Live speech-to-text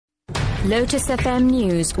Lotus FM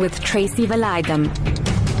News with TRACY VALAYDHAM.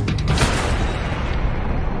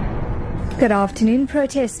 Good afternoon.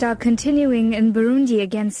 Protests are continuing in Burundi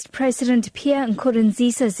against President Pierre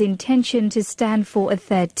Nkurunziza's intention to stand for a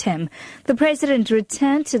third term. The president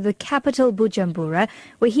returned to the capital Bujumbura,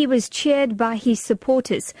 where he was cheered by his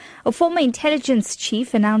supporters. A former intelligence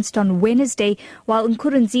chief announced on Wednesday, while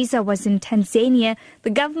Nkurunziza was in Tanzania, the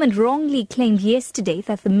government wrongly claimed yesterday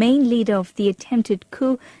that the main leader of the attempted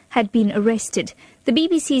coup had been arrested. The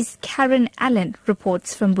BBC's Karen Allen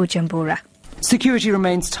reports from Bujumbura. Security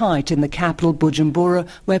remains tight in the capital Bujumbura,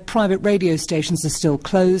 where private radio stations are still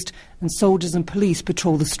closed and soldiers and police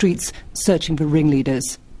patrol the streets searching for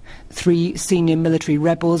ringleaders. 3 senior military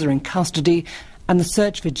rebels are in custody and the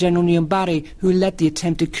search for General Niyombare, who led the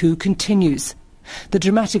attempted coup, continues. The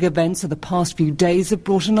dramatic events of the past few days have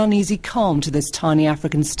brought an uneasy calm to this tiny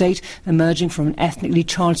African state emerging from an ethnically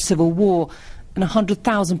charged civil war, and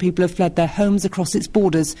 100,000 people have fled their homes across its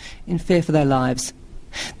borders in fear for their lives.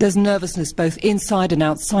 There's nervousness both inside and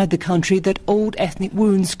outside the country that old ethnic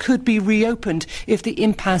wounds could be reopened if the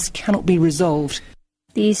impasse cannot be resolved.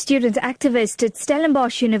 The student activist at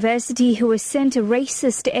Stellenbosch University who was sent a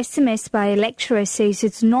racist SMS by a lecturer says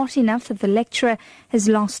it's not enough that the lecturer has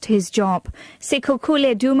lost his job.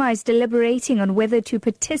 Sekhukhune Duma is deliberating on whether to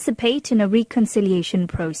participate in a reconciliation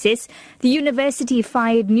process. The university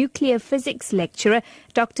fired nuclear physics lecturer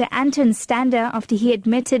Dr. Anton Stander after he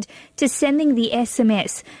admitted to sending the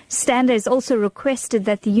SMS. Stander has also requested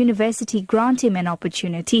that the university grant him an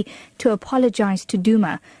opportunity to apologize to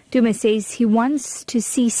Duma. Duma says he wants to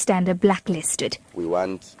see Stander blacklisted. We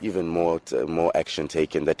want even more action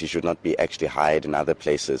taken, that he should not be actually hired in other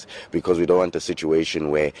places, because we don't want a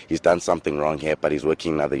situation where he's done something wrong here but he's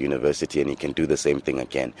working in another university and he can do the same thing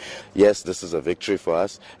again. Yes, this is a victory for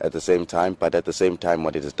us at the same time, but at the same time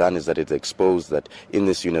what it has done is that it's exposed that in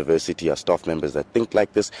this university are staff members that think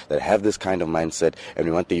like this, that have this kind of mindset, and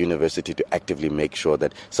we want the university to actively make sure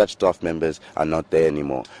that such staff members are not there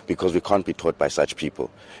anymore, because we can't be taught by such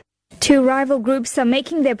people. 2 rival groups are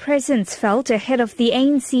making their presence felt ahead of the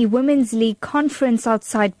ANC Women's League conference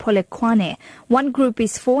outside Polokwane. One group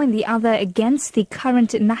is for and the other against the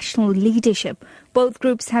current national leadership. Both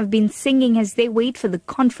groups have been singing as they wait for the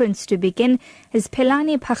conference to begin, as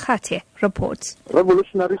Pelani Phakate reports.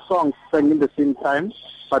 Revolutionary songs sang in the same time,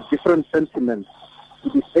 but different sentiments.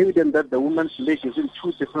 It is evident that the Women's League is in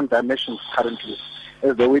 2 different dimensions currently.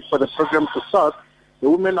 As they wait for the program to start, the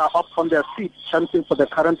women are up on their feet chanting for the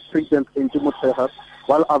current president,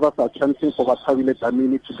 while others are chanting for Wathabile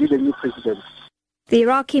Dlamini to be the new president. The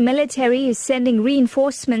Iraqi military is sending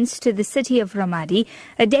reinforcements to the city of Ramadi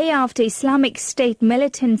a day after Islamic State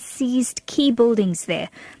militants seized key buildings there.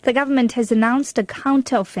 The government has announced a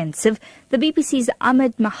counter-offensive. The BBC's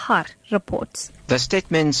Ahmed Mahar reports. The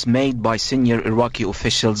statements made by senior Iraqi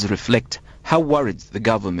officials reflect how worried the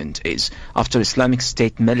government is after Islamic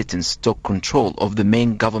State militants took control of the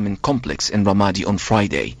main government complex in Ramadi on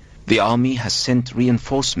Friday. The army has sent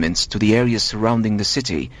reinforcements to the areas surrounding the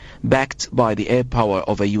city, backed by the air power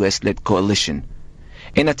of a US-led coalition.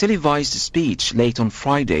 In a televised speech late on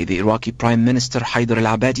Friday, the Iraqi Prime Minister Haider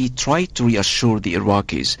al-Abadi tried to reassure the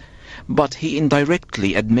Iraqis, but he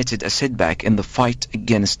indirectly admitted a setback in the fight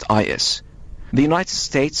against IS. The United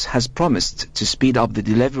States has promised to speed up the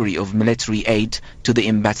delivery of military aid to the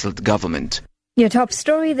embattled government. Your top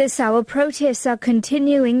story this hour: protests are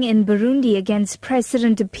continuing in Burundi against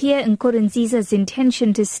President Pierre Nkurunziza's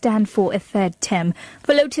intention to stand for a third term.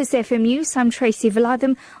 For Lotus FM News, I'm TRACY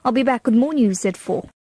VALAYDHAM. I'll be back with more news at 4.